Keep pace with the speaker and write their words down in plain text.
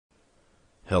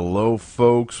Hello,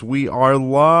 folks. We are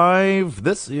live.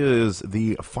 This is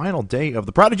the final day of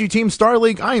the Prodigy Team Star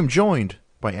League. I am joined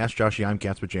by Ask Joshy. I'm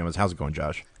Cat's Pajamas. How's it going,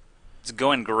 Josh? It's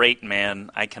going great,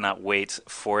 man. I cannot wait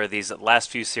for these last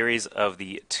few series of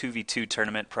the 2v2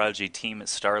 tournament Prodigy Team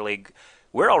Star League.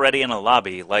 We're already in a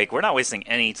lobby. Like, we're not wasting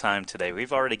any time today.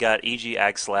 We've already got EG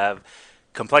Axslav,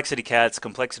 coLCatz,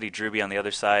 coLDrewbie on the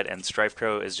other side, and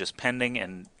StrifeCro is just pending,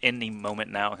 and any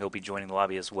moment now he'll be joining the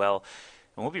lobby as well.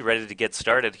 And we'll be ready to get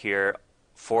started here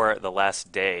for the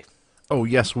last day. Oh,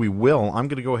 yes, we will. I'm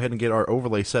going to go ahead and get our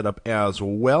overlay set up as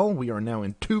well. We are now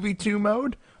in 2v2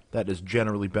 mode. That is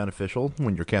generally beneficial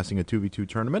when you're casting a 2v2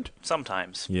 tournament.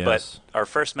 Sometimes. Yes. But our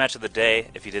first match of the day,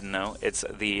 if you didn't know, it's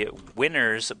the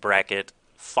winners bracket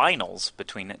finals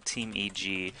between Team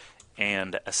EG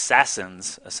and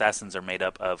Assassins. Assassins are made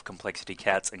up of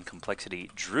coLCatz and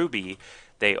coLDrewbie.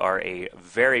 They are a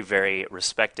very, very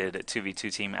respected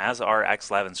 2v2 team, as are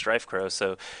Axslav and StrifeCro.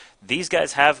 So these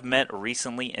guys have met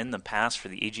recently in the past for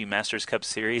the EG Masters Cup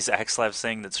Series. Axslav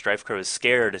saying that StrifeCro is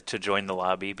scared to join the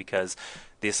lobby because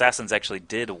the Assassins actually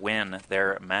did win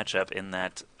their matchup in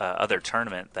that other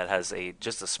tournament that has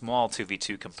just a small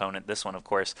 2v2 component. This one, of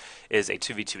course, is a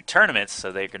 2v2 tournament,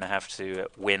 so they're going to have to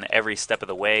win every step of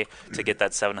the way to get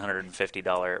that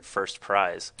 $750 first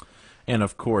prize. And,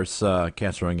 of course,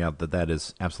 Cat's throwing out that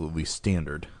is absolutely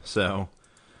standard. So,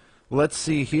 let's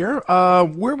see here.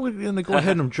 We're going to go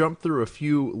ahead and jump through a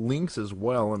few links as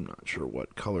well. I'm not sure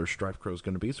what color StrifeCro is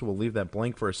going to be, so we'll leave that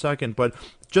blank for a second. But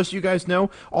just so you guys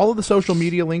know, all of the social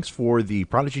media links for the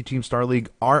Prodigy Team Star League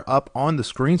are up on the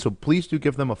screen, so please do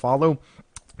give them a follow.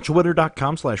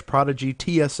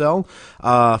 Twitter.com/ProdigyTSL,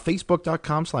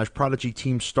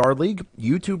 Facebook.com/ProdigyTeamStarLeague,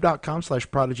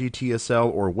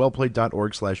 YouTube.com/ProdigyTSL, or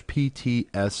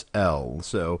wellplayed.org/PTSL.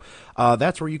 So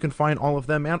that's where you can find all of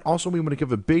them. And also, we want to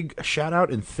give a big shout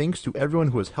out and thanks to everyone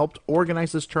who has helped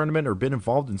organize this tournament or been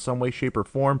involved in some way, shape, or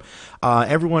form.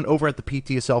 Everyone over at the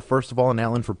PTSL, first of all, and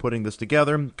Alan for putting this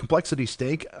together. Complexity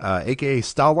Steak, aka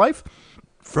Style Life,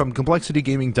 from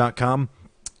ComplexityGaming.com.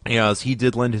 As he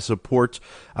did lend his support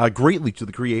greatly to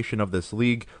the creation of this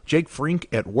league. Jake Frink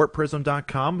at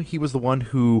WarpPrism.com. He was the one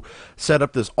who set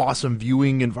up this awesome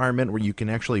viewing environment where you can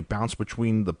actually bounce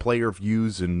between the player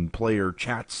views and player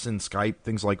chats and Skype,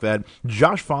 things like that.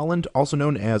 Josh Folland, also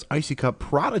known as Icy Cup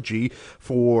Prodigy,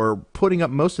 for putting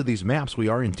up most of these maps. We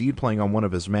are indeed playing on one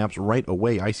of his maps right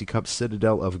away, Icy Cup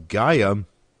Citadel of Gaia.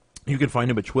 You can find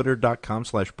him at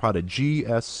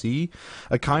twitter.com/ProdigySC.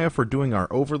 Akaya for doing our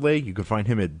overlay. You can find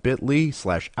him at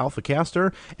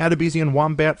bit.ly/AlphaCaster. Adabezian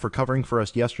Wombat for covering for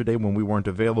us yesterday when we weren't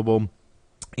available.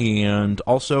 And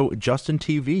also Justin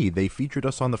TV. They featured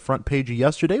us on the front page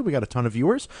yesterday. We got a ton of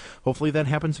viewers. Hopefully that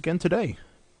happens again today.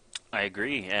 I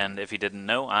agree. And if you didn't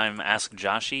know, I'm Ask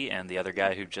Joshy, and the other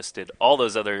guy who just did all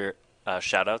those other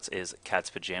shoutouts is Cat's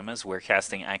Pajamas. We're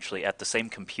casting actually at the same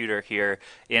computer here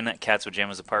in Cat's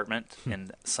Pajamas apartment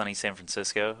in sunny San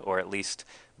Francisco, or at least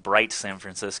bright San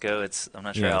Francisco. I'm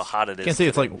not sure how hot it is. Can't say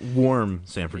it's like warm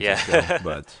San Francisco,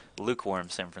 but lukewarm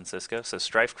San Francisco. So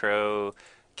StrifeCro,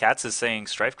 Cat's is saying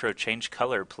StrifeCro change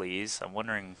color, please. I'm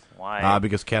wondering why.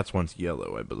 Because Cat's wants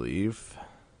yellow, I believe.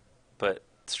 But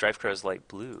StrifeCro is light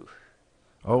blue.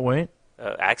 Oh wait.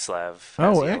 Axslav.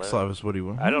 Axslav is what he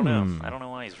wants. I don't know. I don't know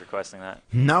why he's requesting that.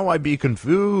 Now I be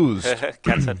confused.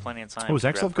 Cat's had plenty of time. Oh, is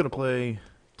Axslav going to play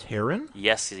Terran?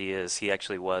 Yes, he is. He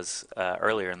actually was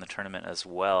earlier in the tournament as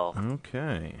well.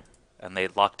 Okay. And they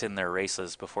locked in their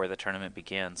races before the tournament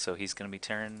began, so he's going to be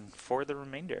Terran for the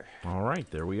remainder. All right,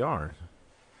 there we are.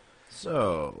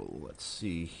 So, let's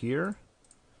see here.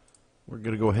 We're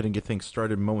going to go ahead and get things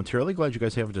started momentarily. Glad you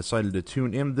guys have decided to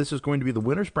tune in. This is going to be the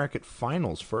Winners Bracket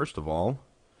Finals, first of all.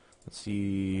 Let's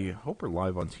see. Hope we're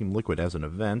live on Team Liquid as an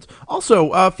event.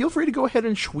 Also, feel free to go ahead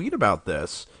and tweet about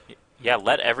this. Yeah,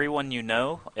 let everyone you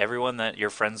know, everyone that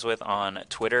you're friends with on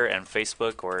Twitter and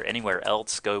Facebook or anywhere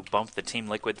else, go bump the Team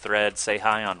Liquid thread, say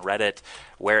hi on Reddit,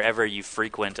 wherever you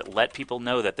frequent. Let people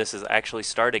know that this is actually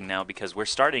starting now, because we're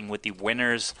starting with the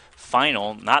winners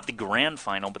final, not the grand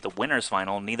final, but the winners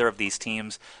final. Neither of these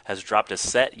teams has dropped a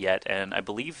set yet, and I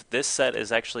believe this set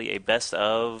is actually a best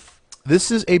of...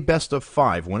 This is a best of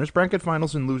 5. Winners bracket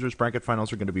finals and losers bracket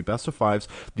finals are going to be best of 5s.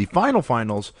 The final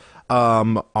finals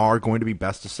are going to be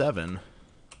best of 7.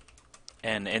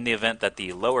 And in the event that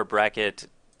the lower bracket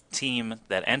team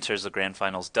that enters the grand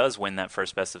finals does win that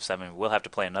first best of 7, we'll have to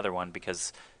play another one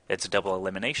because it's a double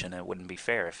elimination. It wouldn't be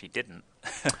fair if he didn't.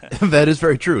 That is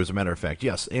very true, as a matter of fact,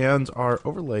 yes. And our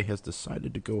overlay has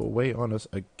decided to go away on us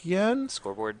again.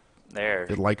 Scoreboard there.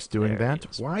 It likes doing that.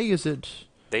 Why is it...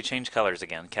 They changed colors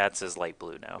again. Cat's is light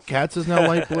blue now. Cat's is now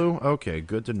light blue? Okay,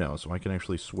 good to know. So I can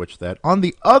actually switch that on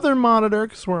the other monitor,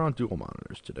 because we're on dual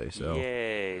monitors today. So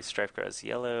Yay. StrifeCro is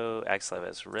yellow. Axslav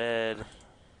is red.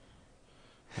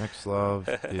 Axslav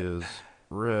is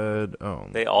red. Oh,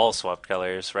 They all swapped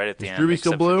colors right at the is end. Drewbie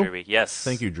still except for blue? Drewbie. Yes.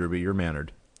 Thank you, Drewbie. You're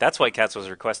mannered. That's why Katz was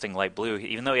requesting light blue.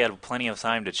 Even though he had plenty of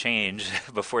time to change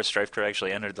before StrifeCro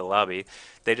actually entered the lobby,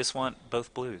 they just want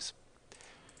both blues.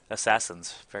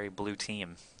 Assassins, very blue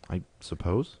team. I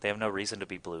suppose. They have no reason to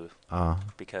be blue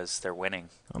because they're winning.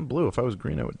 I'm blue. If I was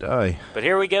green, I would die. But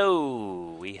here we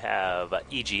go. We have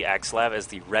E.G. Axslav as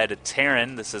the red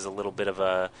Terran. This is a little bit of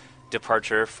a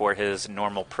departure for his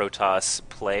normal Protoss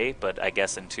play, but I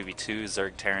guess in 2v2,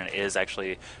 Zerg Terran is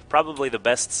actually probably the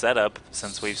best setup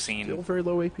since we've seen Still very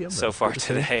low APM so far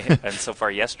today and so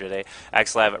far yesterday.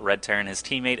 Axslav red Terran, his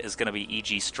teammate is going to be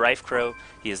E.G. StrifeCro.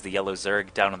 He is the yellow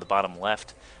Zerg down on the bottom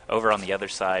left. Over on the other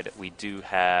side, we do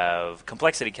have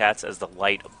coLCatz as the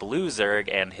light blue Zerg,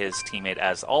 and his teammate,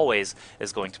 as always,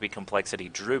 is going to be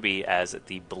coLDrewbie as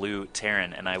the blue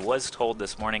Terran. And I was told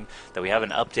this morning that we have an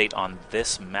update on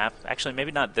this map. Actually,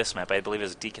 maybe not this map. I believe it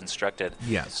was Deconstructed.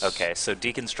 Yes. Okay, so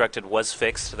Deconstructed was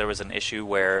fixed. There was an issue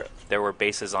where there were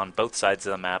bases on both sides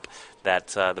of the map that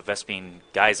the Vespene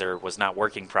geyser was not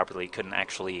working properly, couldn't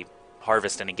actually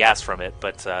harvest any gas from it,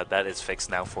 but that is fixed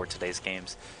now for today's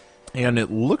games. And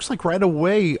it looks like right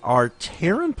away our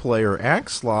Terran player,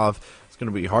 Axslav, it's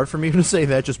going to be hard for me to say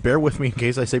that, just bear with me in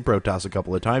case I say Protoss a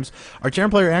couple of times. Our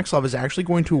Terran player, Axslav, is actually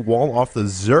going to wall off the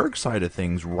Zerg side of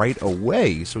things right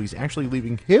away. So he's actually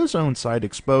leaving his own side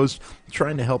exposed,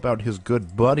 trying to help out his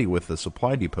good buddy with the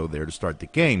supply depot there to start the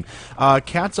game.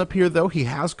 Cat's up here, though. He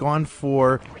has gone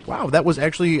for... Wow, that was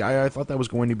actually... I thought that was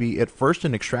going to be, at first,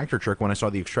 an extractor trick when I saw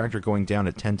the extractor going down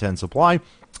at 1010 supply.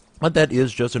 But that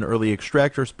is just an early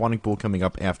extractor. Spawning pool coming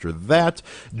up after that.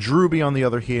 Drewbie, on the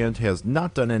other hand, has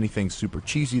not done anything super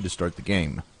cheesy to start the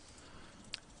game.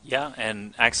 Yeah,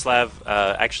 and Axslav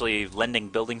actually lending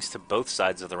buildings to both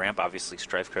sides of the ramp. Obviously,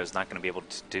 StrifeCro is not going to be able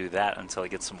to do that until he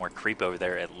gets some more creep over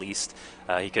there, at least.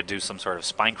 He could do some sort of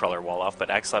spinecrawler wall off, but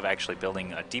Axslav actually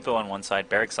building a depot on one side,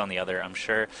 barracks on the other. I'm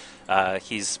sure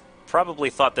he's probably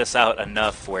thought this out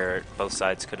enough where both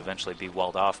sides could eventually be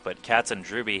walled off, but Katz and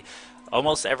Drewbie...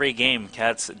 Almost every game,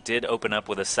 Katz did open up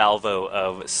with a salvo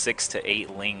of 6 to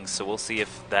 8 lings, so we'll see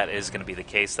if that is going to be the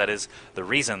case. That is the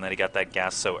reason that he got that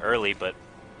gas so early, but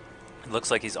it looks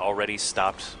like he's already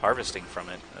stopped harvesting from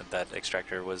it. That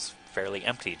extractor was fairly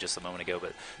empty just a moment ago,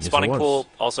 but yes, spawning pool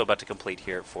also about to complete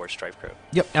here for StrifeCro.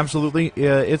 Yep, absolutely.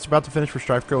 It's about to finish for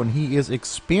StrifeCro, and he is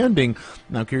expanding.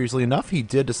 Now, curiously enough, he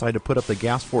did decide to put up the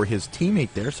gas for his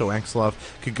teammate there, so Axslav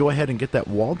could go ahead and get that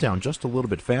wall down just a little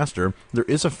bit faster. There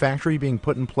is a factory being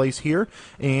put in place here,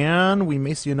 and we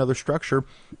may see another structure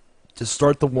to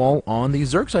start the wall on the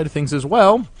Zerg side of things as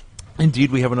well. Indeed,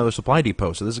 we have another supply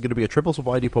depot, so this is going to be a triple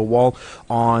supply depot wall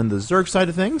on the Zerg side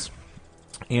of things.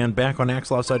 And back on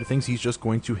Axslav's side of things, he's just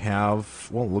going to have,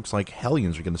 well, it looks like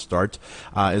Hellions are going to start,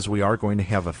 as we are going to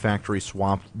have a factory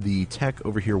swap the tech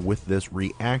over here with this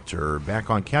reactor.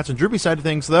 Back on Catz and Drewbie's side of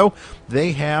things, though,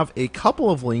 they have a couple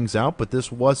of lings out, but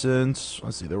this wasn't,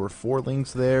 let's see, there were 4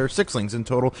 lings there, 6 lings in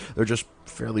total. They're just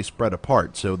fairly spread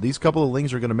apart. So these couple of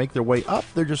lings are going to make their way up.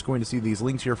 They're just going to see these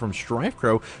lings here from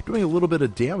StrifeCro doing a little bit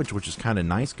of damage, which is kind of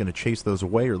nice. Going to chase those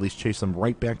away, or at least chase them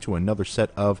right back to another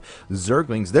set of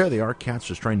Zerglings. There they are. Cat's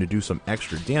just trying to do some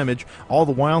extra damage. All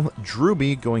the while,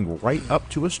 Drewbie going right up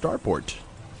to a starport.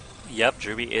 Yep,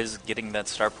 Drewbie is getting that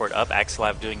starport up.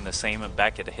 Axslav doing the same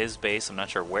back at his base. I'm not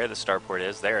sure where the starport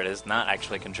is. There it is. Not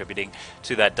actually contributing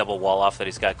to that double wall off that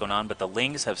he's got going on, but the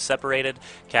lings have separated.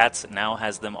 Katz now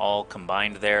has them all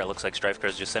combined there. It looks like StrifeCro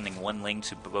is just sending one ling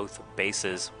to both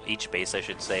bases, each base I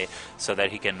should say, so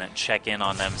that he can check in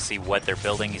on them, see what they're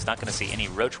building. He's not going to see any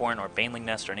roach warren or baneling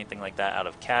nest or anything like that out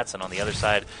of Katz, and on the other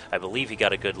side, I believe he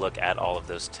got a good look at all of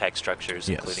those tech structures,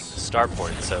 yes, including the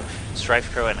starport. So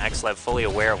StrifeCro and Axslav fully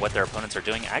aware of what their opponents are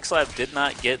doing. Axslav did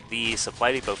not get the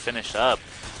supply depot finished up,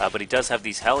 but he does have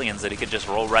these Hellions that he could just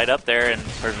roll right up there and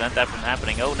prevent that from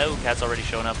happening. Oh no, Cat's already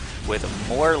showing up with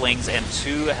more lings and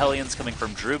 2 Hellions coming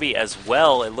from Drewbie as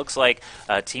well. It looks like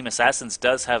Team Assassins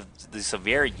does have the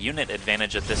severe unit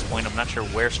advantage at this point. I'm not sure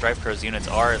where StrifeCro's units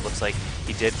are. It looks like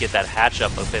he did get that hatch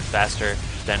up a bit faster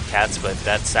than Katz, but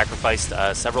that sacrificed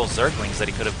several Zerglings that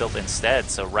he could have built instead.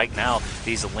 So right now,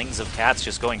 these lings of Katz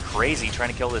just going crazy, trying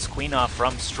to kill this queen off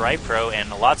from StrifeCro, and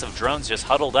lots of drones just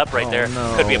huddled up right there.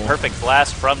 No. Could be a perfect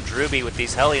blast from Drewbie with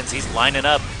these Hellions. He's lining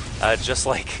up just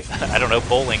like, I don't know,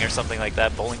 bowling or something like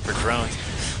that, bowling for drones.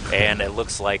 And it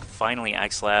looks like finally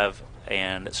Axslav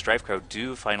and StrifeCro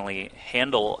do finally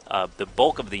handle the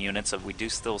bulk of the units. We do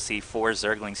still see 4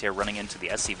 Zerglings here running into the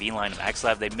SCV line of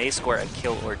Axslav. They may score a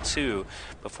kill or 2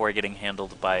 before getting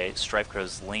handled by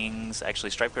StrifeCro's Lings.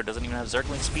 Actually, StrifeCro doesn't even have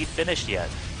Zergling speed finished yet.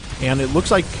 And it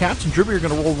looks like Catz and Drewbie are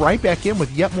going to roll right back in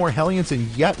with yet more Hellions and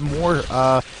yet more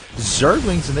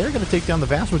Zerglings, and they're going to take down the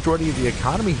vast majority of the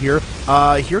economy here.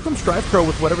 Here comes StrifeCro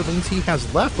with whatever Lings he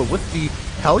has left, but with the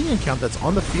Hellion count that's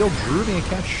on the field, Drewbie and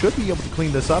Catz should be able to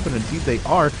clean this up, and indeed they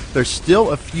are. There's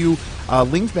still a few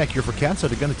Lings back here for Catz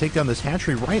that are going to take down this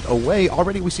hatchery right away.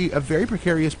 Already we see a very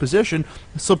precarious position.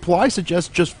 Supply suggests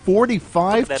just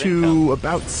 45 to income.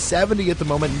 About 70 at the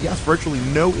moment. And yes, virtually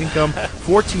no income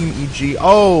for Team EG.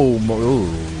 Oh,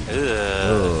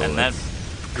 and that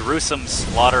gruesome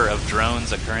slaughter of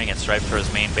drones occurring at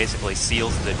StrifeCro's main basically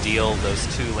seals the deal.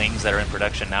 Those 2 Lings that are in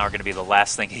production now are going to be the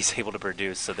last thing he's able to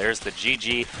produce. So there's the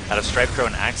GG out of StrifeCro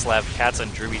and Axslav. Catz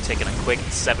and Drewbie taking a quick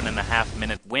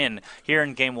 7.5-minute win here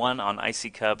in Game 1 on Icy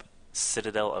Cup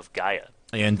Citadel of Gaia.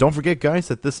 And don't forget, guys,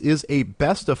 that this is a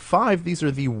best of 5. These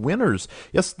are the winners.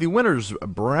 Yes, the winners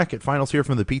bracket finals here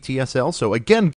from the PTSL. So again,